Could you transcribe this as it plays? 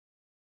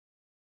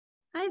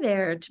Hi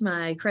there to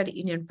my credit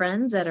union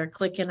friends that are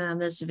clicking on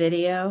this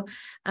video.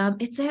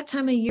 It's that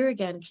time of year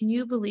again. Can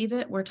you believe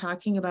it? We're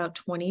talking about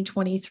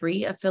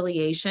 2023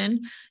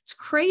 affiliation. It's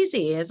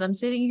crazy as I'm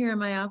sitting here in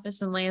my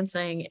office in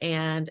Lansing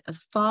and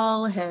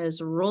fall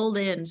has rolled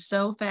in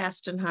so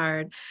fast and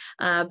hard.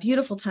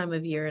 Beautiful time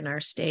of year in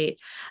our state.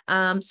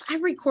 So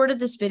I've recorded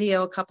this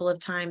video a couple of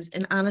times,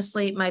 and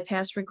honestly, my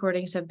past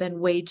recordings have been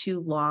way too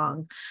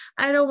long.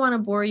 I don't want to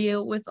bore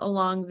you with a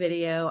long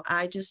video.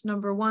 I just,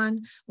 number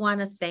one,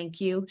 want to thank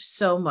you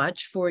so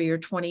much for your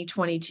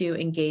 2022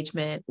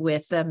 engagement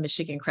with the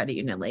Michigan Credit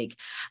Union League.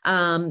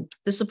 The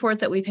support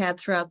that we've had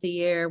throughout the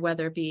year,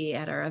 whether it be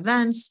at our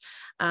events,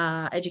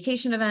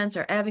 education events,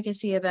 or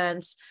advocacy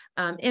events,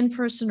 in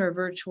person or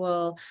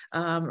virtual,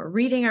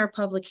 reading our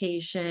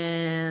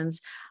publications,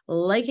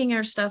 liking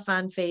our stuff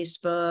on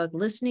Facebook,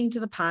 listening to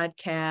the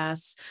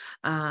podcasts,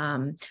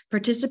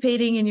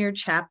 participating in your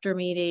chapter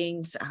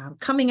meetings,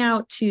 coming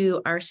out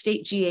to our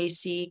state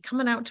GAC,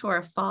 coming out to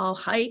our fall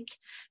hike,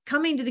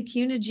 coming to the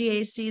CUNA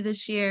GAC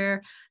this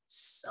year.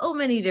 So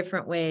many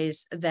different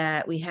ways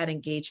that we had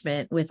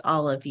engagement with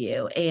all of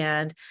you.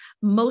 And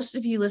most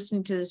of you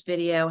listening to this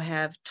video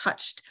have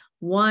touched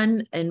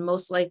one and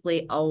most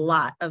likely a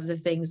lot of the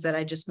things that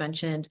I just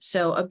mentioned.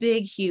 So a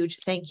big, huge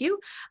thank you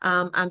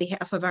on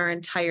behalf of our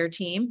entire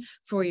team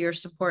for your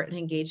support and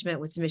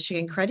engagement with the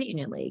Michigan Credit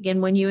Union League.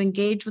 And when you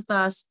engage with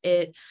us,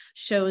 it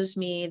shows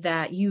me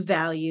that you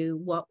value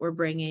what we're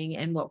bringing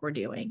and what we're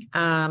doing.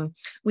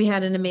 We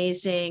had an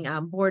amazing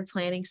board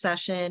planning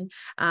session.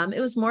 It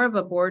was more of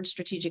a board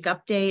strategic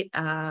update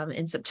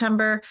in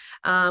September.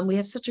 We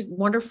have such a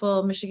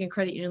wonderful Michigan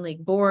Credit Union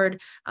League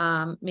board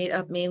made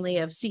up mainly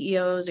of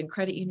CEOs and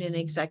credit union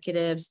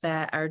executives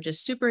that are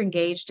just super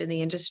engaged in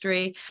the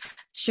industry,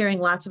 sharing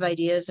lots of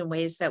ideas and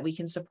ways that we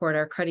can support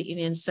our credit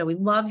unions. So we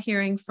love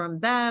hearing from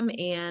them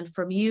and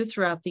from you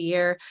throughout the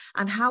year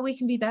on how we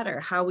can be better,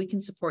 how we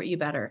can support you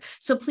better.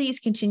 So please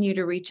continue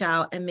to reach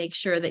out and make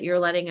sure that you're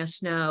letting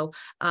us know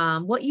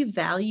what you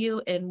value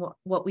and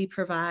what we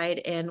provide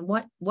and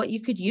what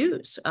you could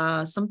use,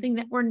 something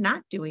that we're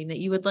not doing that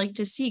you would like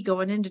to see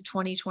going into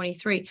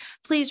 2023.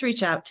 Please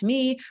reach out to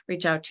me,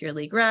 reach out to your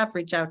league rep,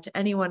 reach out to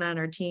anyone on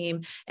our team,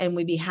 and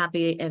we'd be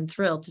happy and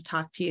thrilled to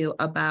talk to you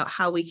about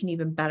how we can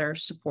even better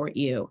support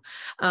you.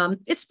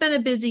 It's been a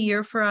busy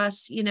year for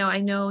us. You know, I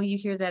know you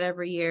hear that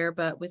every year,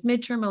 but with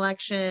midterm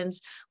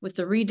elections, with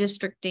the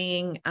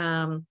redistricting,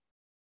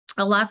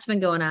 a lot's been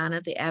going on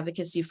at the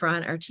advocacy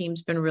front. Our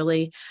team's been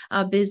really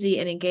busy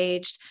and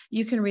engaged.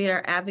 You can read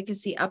our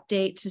advocacy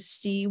update to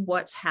see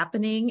what's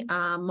happening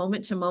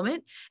moment to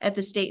moment at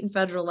the state and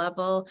federal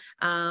level.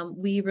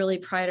 We really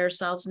pride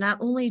ourselves not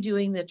only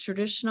doing the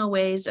traditional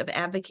ways of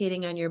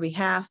advocating on your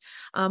behalf,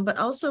 but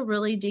also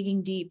really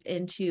digging deep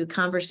into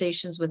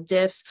conversations with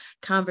DIFs,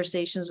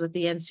 conversations with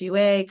the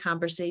NCUA,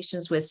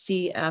 conversations with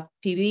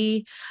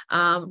CFPB,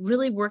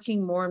 really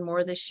working more and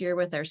more this year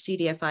with our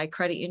CDFI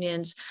credit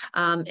unions,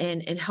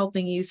 and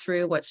helping you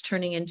through what's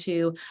turning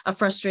into a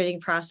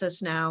frustrating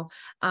process now.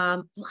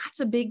 Lots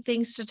of big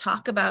things to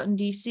talk about in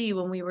DC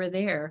when we were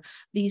there.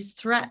 These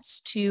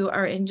threats to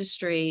our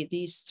industry,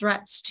 these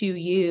threats to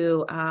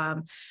you,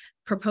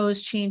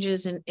 proposed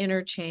changes in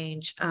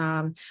interchange,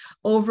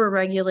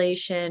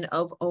 over-regulation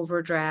of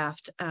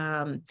overdraft,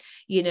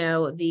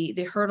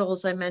 the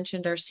hurdles I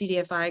mentioned our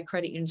CDFI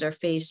credit unions are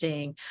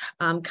facing,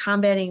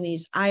 combating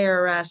these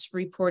IRS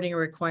reporting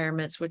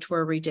requirements, which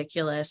were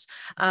ridiculous.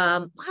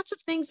 Lots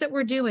of things that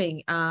we're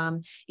doing,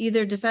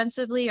 either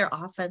defensively or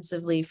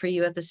offensively for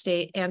you at the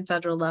state and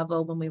federal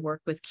level when we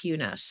work with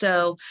CUNA.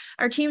 So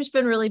our team's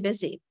been really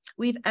busy.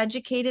 We've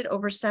educated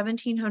over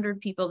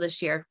 1,700 people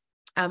this year,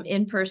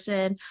 in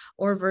person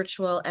or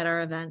virtual at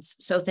our events.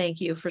 So thank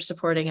you for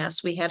supporting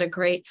us. We had a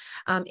great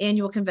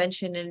annual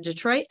convention in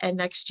Detroit, and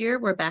next year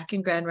we're back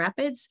in Grand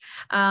Rapids.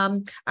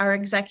 Our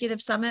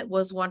executive summit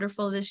was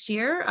wonderful this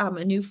year,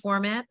 a new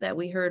format that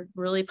we heard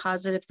really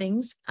positive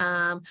things,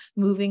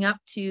 moving up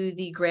to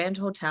the Grand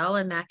Hotel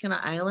in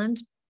Mackinac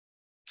Island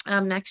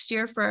next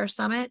year for our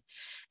summit.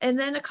 And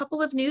then a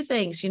couple of new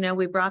things. You know,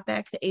 we brought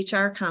back the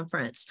HR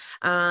conference.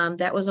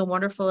 That was a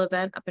wonderful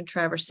event up in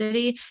Traverse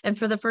City. And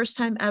for the first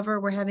time ever,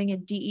 we're having a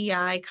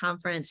DEI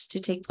conference to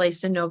take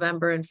place in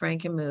November in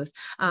Frankenmuth,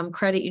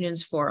 Credit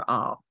Unions for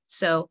All.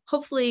 So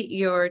hopefully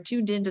you're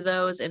tuned into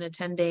those and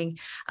attending,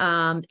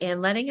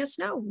 and letting us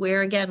know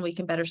where, again, we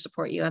can better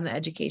support you on the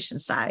education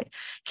side.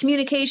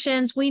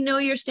 Communications, we know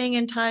you're staying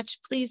in touch.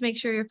 Please make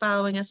sure you're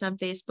following us on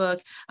Facebook,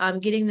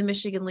 getting the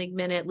Michigan League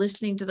Minute,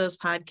 listening to those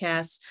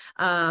podcasts,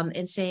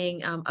 and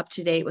staying up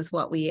to date with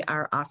what we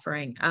are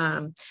offering.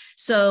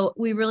 So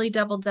we really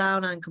doubled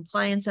down on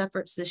compliance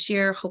efforts this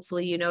year.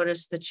 Hopefully you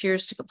noticed the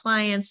Cheers to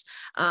Compliance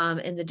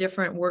and the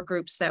different work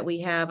groups that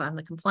we have on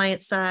the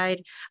compliance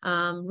side.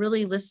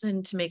 Really listen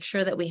to make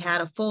sure that we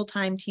had a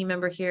full-time team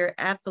member here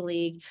at the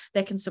league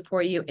that can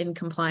support you in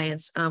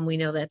compliance. We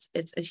know that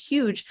it's a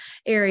huge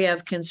area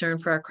of concern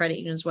for our credit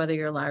unions, whether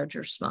you're large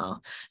or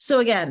small. So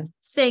again,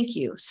 thank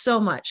you so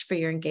much for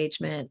your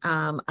engagement.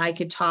 I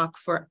could talk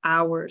for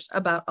hours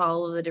about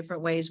all of the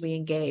different ways we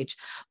engage,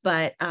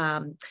 but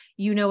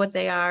you know what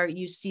they are,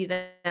 you see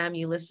them,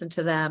 you listen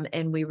to them,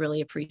 and we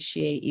really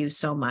appreciate you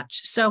so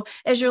much. So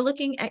as you're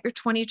looking at your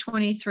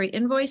 2023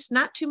 invoice,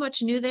 not too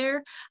much new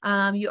there.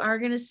 You are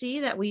going to see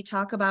that we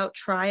talk about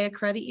Try a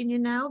Credit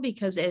Union now,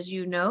 because as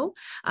you know,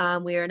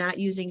 we are not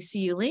using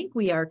CU Link.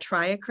 We are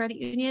Try a Credit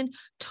Union,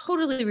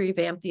 totally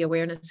revamped the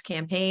awareness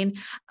campaign.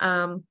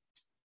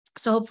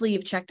 So hopefully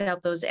you've checked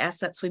out those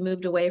assets. We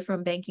moved away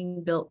from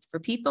banking built for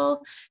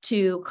people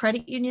to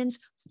credit unions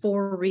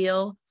for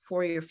real,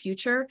 for your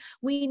future.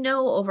 We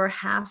know over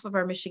half of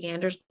our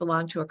Michiganders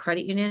belong to a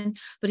credit union,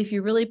 but if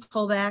you really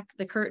pull back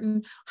the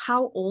curtain,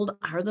 how old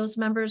are those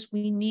members?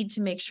 We need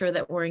to make sure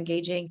that we're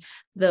engaging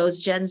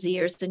those Gen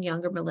Zers and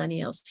younger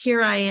millennials.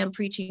 Here I am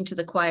preaching to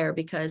the choir,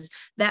 because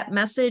that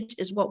message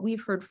is what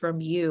we've heard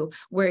from you,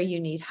 where you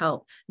need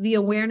help. The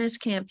awareness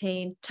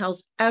campaign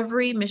tells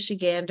every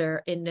Michigander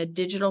in a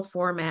digital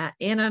format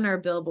and on our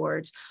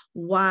billboards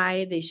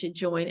why they should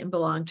join and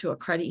belong to a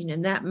credit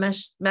union. That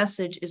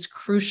message is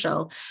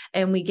crucial.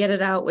 And we get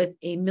it out with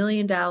 $1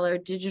 million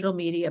digital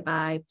media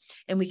buy.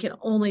 And we can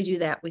only do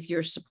that with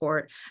your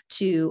support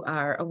to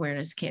our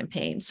awareness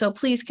campaign. So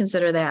please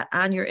consider that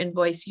on your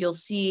invoice. You'll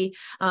see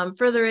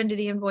further into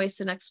the invoice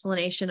an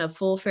explanation of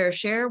full fair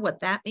share,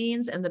 what that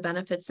means, and the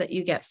benefits that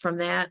you get from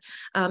that.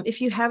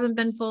 If you haven't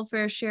been full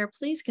fair share,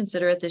 please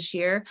consider it this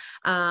year.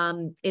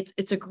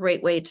 It's a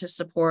great way to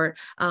support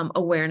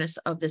awareness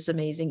of this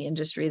amazing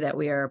industry that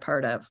we are a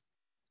part of.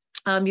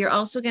 You're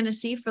also going to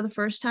see for the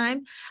first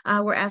time,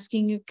 we're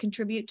asking you to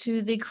contribute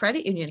to the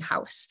credit union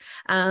house.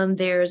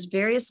 There's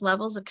various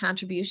levels of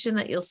contribution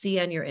that you'll see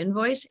on your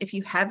invoice. If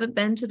you haven't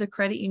been to the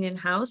credit union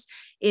house,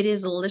 it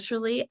is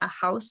literally a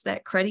house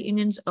that credit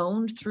unions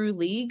own through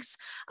leagues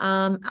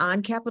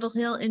on Capitol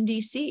Hill in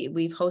DC.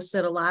 We've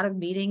hosted a lot of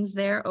meetings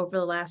there over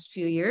the last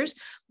few years.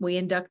 We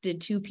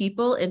inducted 2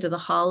 people into the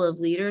Hall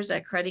of Leaders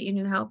at Credit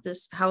Union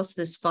House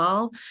this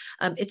fall.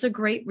 It's a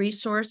great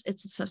resource.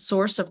 It's a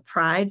source of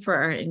pride for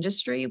our industry.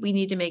 We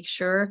need to make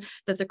sure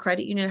that the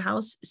credit union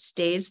house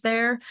stays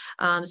there,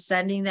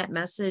 sending that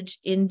message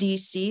in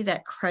DC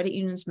that credit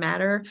unions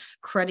matter,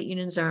 credit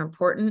unions are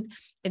important,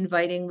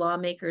 inviting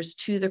lawmakers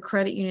to the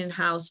credit union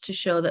house to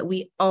show that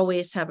we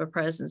always have a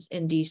presence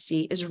in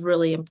DC is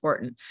really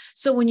important.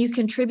 So when you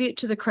contribute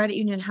to the credit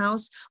union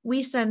house,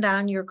 we send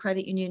on your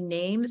credit union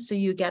name so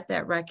you get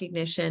that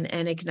recognition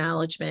and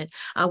acknowledgement.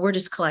 We're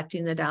just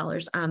collecting the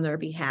dollars on their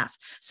behalf.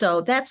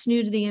 So that's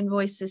new to the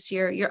invoice this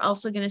year. You're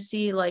also going to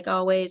see, like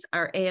always,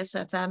 our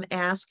ASFM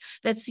ask.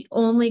 That's the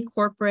only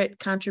corporate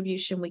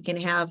contribution we can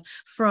have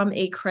from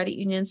a credit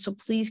union. So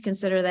please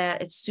consider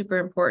that. It's super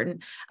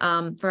important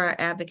for our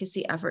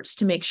advocacy efforts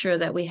to make sure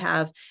that we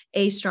have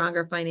a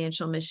stronger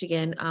financial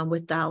Michigan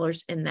with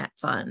dollars in that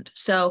fund.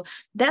 So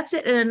that's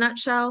it in a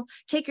nutshell.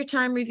 Take your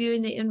time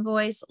reviewing the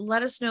invoice.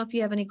 Let us know if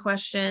you have any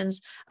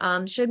questions.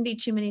 Shouldn't be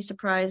too many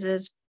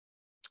surprises.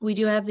 We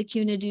do have the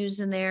CUNA dues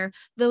in there.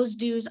 Those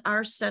dues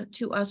are sent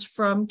to us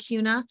from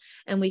CUNA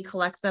and we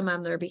collect them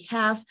on their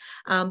behalf.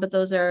 But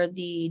those are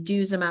the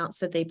dues amounts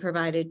that they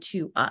provided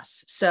to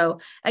us. So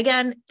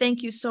again,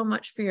 thank you so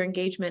much for your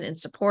engagement and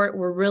support.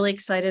 We're really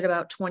excited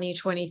about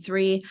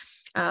 2023.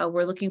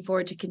 We're looking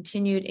forward to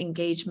continued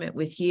engagement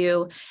with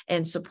you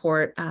and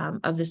support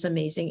of this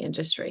amazing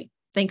industry.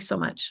 Thanks so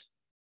much.